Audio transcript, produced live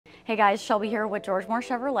Hey guys, Shelby here with George Moore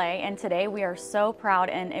Chevrolet, and today we are so proud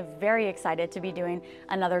and very excited to be doing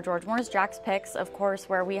another George Moore's Jack's Picks, of course,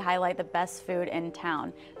 where we highlight the best food in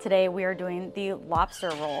town. Today we are doing the lobster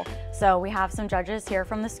roll. So we have some judges here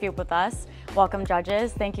from the Scoop with us. Welcome,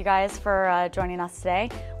 judges. Thank you guys for joining us today.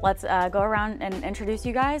 Let's go around and introduce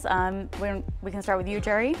you guys. We can start with you,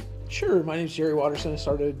 Jerry. Sure. My name is Jerry Watterson. I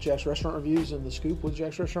started Jack's Restaurant Reviews and the Scoop with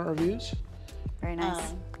Jack's Restaurant Reviews. Very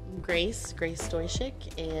nice. Grace Stoyshik,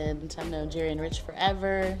 and I've known Jerry and Rich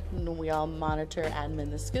forever. We all monitor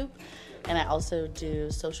admin the Scoop, and I also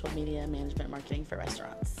do social media management marketing for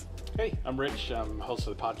restaurants. Hey, I'm Rich. I'm host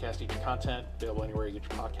of the podcast Eat Your Content, available anywhere you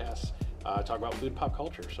get your podcasts. Talk about food and pop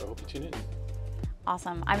culture, so I hope you tune in.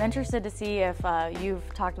 Awesome. I'm interested to see if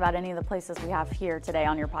you've talked about any of the places we have here today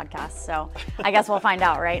on your podcast. So I guess we'll find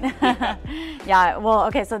out, right? Yeah. Well,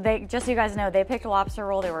 okay. So just so you guys know, they picked a lobster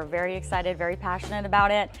roll. They were very excited, very passionate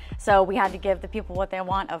about it. So we had to give the people what they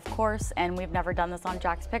want, of course. And we've never done this on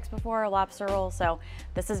Jack's Picks before, a lobster roll. So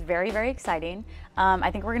this is very, very exciting.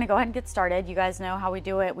 I think we're going to go ahead and get started. You guys know how we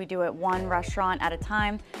do it. We do it one restaurant at a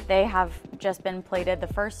time. They have just been plated the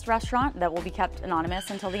first restaurant that will be kept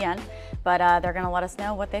anonymous until the end, but they're going to let us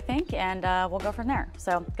know what they think, and we'll go from there.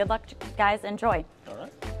 So good luck, guys. Enjoy. All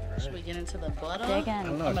right. Should we get into the blood? Dig in. I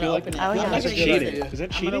don't know. I'm I feel like open it. Oh, yeah. that's I'm cheating. gonna Is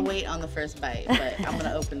that cheating? I'm gonna wait on the first bite, but I'm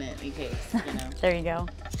gonna open it in case, you know. There you go.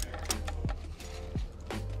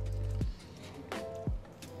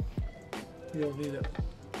 You don't need it.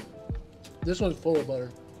 This one's full of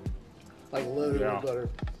butter. Like loaded with butter.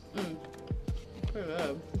 Pretty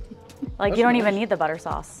good. Like, you don't even need the butter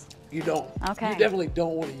sauce. You don't. Okay. You definitely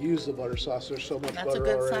don't want to use the butter sauce. There's so much That's butter a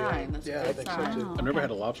good already. sign. That's a yeah, good I think sign. so too. I've never had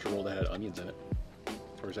a lobster roll that had onions in it.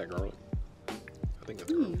 Or is that garlic? I think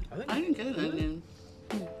that's garlic. I didn't get an onion.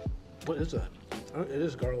 What is that? Oh, it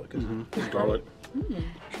is garlic, isn't it? It's garlic.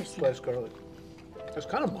 Sliced garlic. It's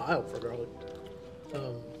kind of mild for garlic.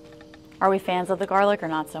 Are we fans of the garlic or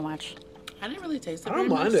not so much? I didn't really taste it I don't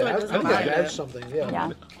very mind much, it. so I it doesn't think it mind adds it. something. Yeah. Yeah.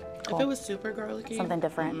 If Cool. it was super garlicky, Something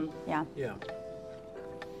different. Yeah. Yeah.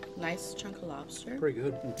 nice chunk of lobster. Pretty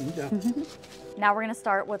good. Yeah. Now we're going to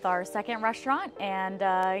start with our second restaurant, and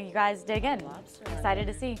you guys dig in. Lobster. Excited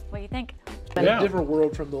to see what you think. In a different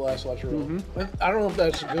world from the last lobster roll. I don't know if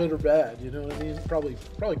that's good or bad. You know what I mean? Probably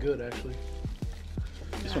good actually.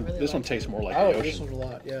 This one tastes more like I the like this ocean. one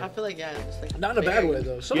a lot. I Yeah. feel like it's like Not in a bad way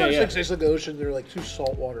though. Sometimes yeah. things taste like the ocean. They're like too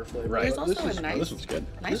saltwater flavor. Right. There's But also this is a nice, this one's good.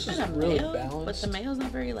 nice This bit is of really mayo, balanced. but the mayo's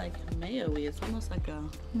not very like mayo-y. It's almost like a.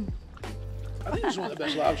 I think it's one of the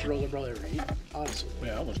best lobster rolls I've probably ever eaten. Honestly.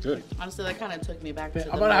 Yeah, that one's good. Honestly, that kind of took me back to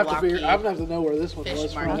the I'm gonna have to Milwaukee. figure. I'm gonna have to know where this one fish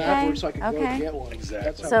was from market. afterwards so I can go Okay. and get one.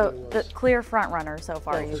 Exactly. That's how So good the it was. clear front runner so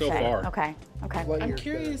far, you So say? far. Okay. Okay. Light I'm years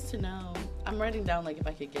curious to know. I'm writing down like if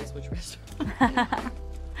I could guess which restaurant. better.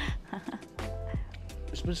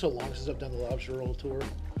 It's been so long since I've done the lobster roll tour.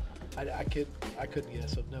 I couldn't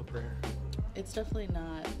guess. Of no prayer. It's definitely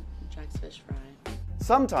not Jack's Fish Fry.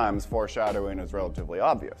 Sometimes foreshadowing is relatively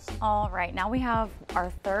obvious. All right. Now we have our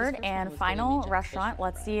third first one and was final gonna be Jack's restaurant. Fish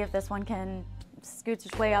Let's see if this one can scoot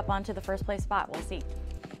its way up onto the first place spot. We'll see.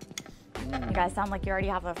 You guys sound like you already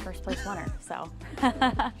have a first place winner. So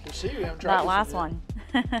We'll see. We haven't tried that this last yet. one.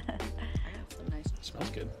 I got some nice. It smells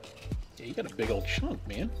good. Yeah, you got a big old chunk,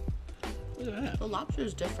 man. Look at that. The lobster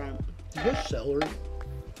is different. Is this celery?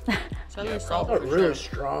 Celery Yeah, salt Oh, for really sure.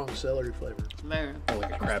 strong celery flavor. Very. Oh,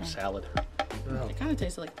 like a crab salad. No. It kind of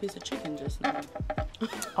tasted like a piece of chicken just now.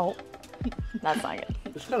 Oh, that's not good.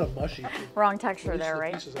 It's kind of mushy. Too. Wrong At texture least there, the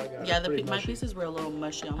right? pieces I got Yeah, are pretty my mushy. pieces were a little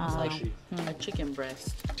mushy, almost like Mushy. a chicken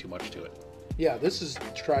breast. Too much to it. Yeah, this is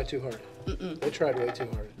try too hard. They tried way too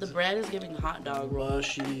hard. The bread is giving hot dog roll.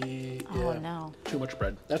 Mushy. Yeah. Oh no. Too much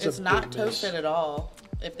bread. That's It's a not big toasted miss. at all.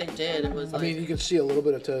 If they did, it was I like mean, you can see a little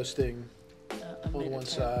bit of toasting a on minute one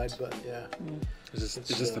toast. side, but yeah, Is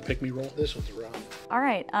this the pick me roll? this one's rough. All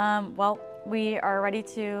right. Well, we are ready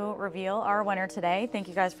to reveal our winner today. Thank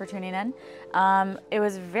you guys for tuning in. It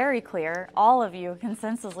was very clear. All of you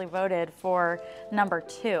consensusly voted for number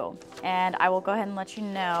 2. And I will go ahead and let you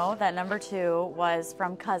know that number 2 was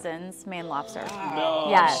from Cousins, Maine Lobster. No.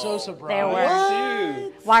 Yes, so surprised. they were.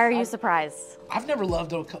 Dude. Why are you surprised? I've never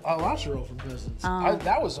loved a lobster roll from Cousins.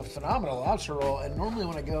 That was a phenomenal lobster roll, and normally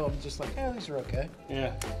when I go, I'm just like, yeah, these are okay.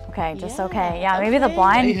 Yeah. Okay, just Yeah, okay. Yeah, maybe the okay.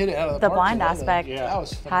 blind, They hit it out of the park blind today, though. aspect Yeah. That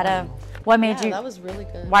was had a. phenomenal. What made Yeah, you? that was really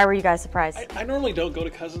good. Why were you guys surprised? I normally don't go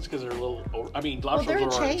to Cousins because they're a little. I mean, lobster they're a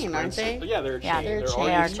rolls are chain, aren't expensive. they? Yeah, they're a Yeah, chain. they're a They're chain.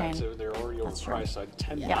 already They are a chain. expensive. They're already That's true. overpriced. So I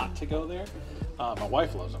tend Yeah. not to go there. My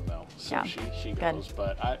wife loves them though, so Yeah. she Good. goes.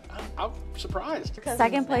 But I'm surprised.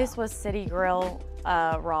 Second place was City Grill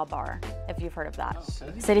Raw Bar, if you've heard of that.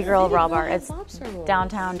 Oh, City Grill Raw Bar. Grill It's lobster rolls.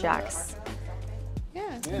 downtown Jack's.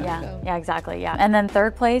 Yeah. Yeah, exactly. Yeah. And then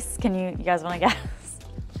third place, you guys want to guess?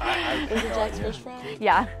 Was it Jack's Fish Fry?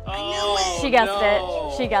 Yeah. Oh, She guessed no.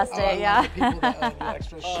 it. She guessed I it. Yeah. love the people that own the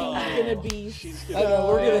extra She's shit. gonna be. She's I know,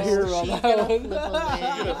 we're gonna hear about She's that gonna one. flip a She's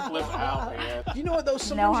lid. gonna flip out, man. You know what though?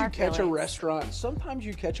 Sometimes you hard catch a feelings. restaurant. Sometimes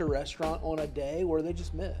you catch a restaurant on a day where they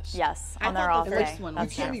just miss. Yes. I On their thought off the day. first one You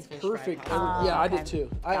was can't be Jack's Fish Fry, perfect. probably. Yeah, I okay. did too.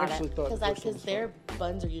 I Got actually it. thought the first one Because was their fun.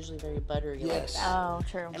 buns are usually very buttery Yes. like that. Oh,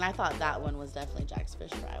 true. And I thought that one was definitely Jack's Fish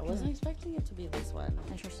Fry. I wasn't expecting it to be this one.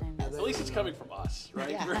 Interesting. At least it's coming from us, right?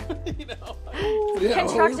 Yeah. You know. Yeah,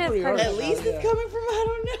 Constructive it was pretty hard. At least Yeah. it's coming from I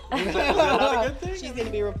don't know. Is that a good thing? She's gonna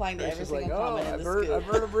be replying to every She's single like, oh, comment in I've the heard, scoop. I've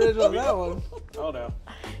heard a bridge on that one. Oh no.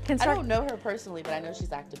 I don't know her personally, but I know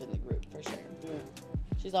she's active in the group for sure.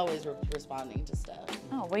 She's always responding to stuff.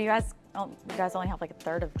 Oh, well, you guys only have like a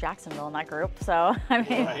third of Jacksonville in that group, so I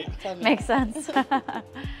mean, Right. makes sense.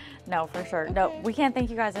 No, for sure. No, we can't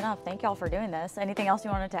thank you guys enough. Thank y'all for doing this. Anything else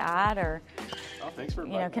you wanted to add or Oh, thanks for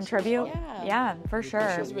inviting us. contribute? Yeah. Yeah, for sure.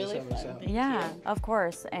 It was really Thanks, fun. Alex. Yeah, of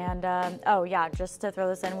course. And oh yeah, just to throw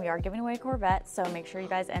this in, we are giving away a Corvette, so make sure you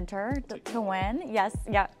guys enter to win. Yes,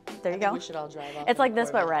 yeah, there you I think go. we should all drive off. It's like in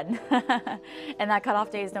this, but Corvette. red. And that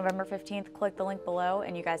cutoff date is November 15th. Click the link below,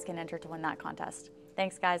 and you guys can enter to win that contest.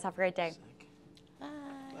 Thanks, guys. Have a great day. Bye.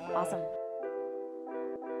 Awesome.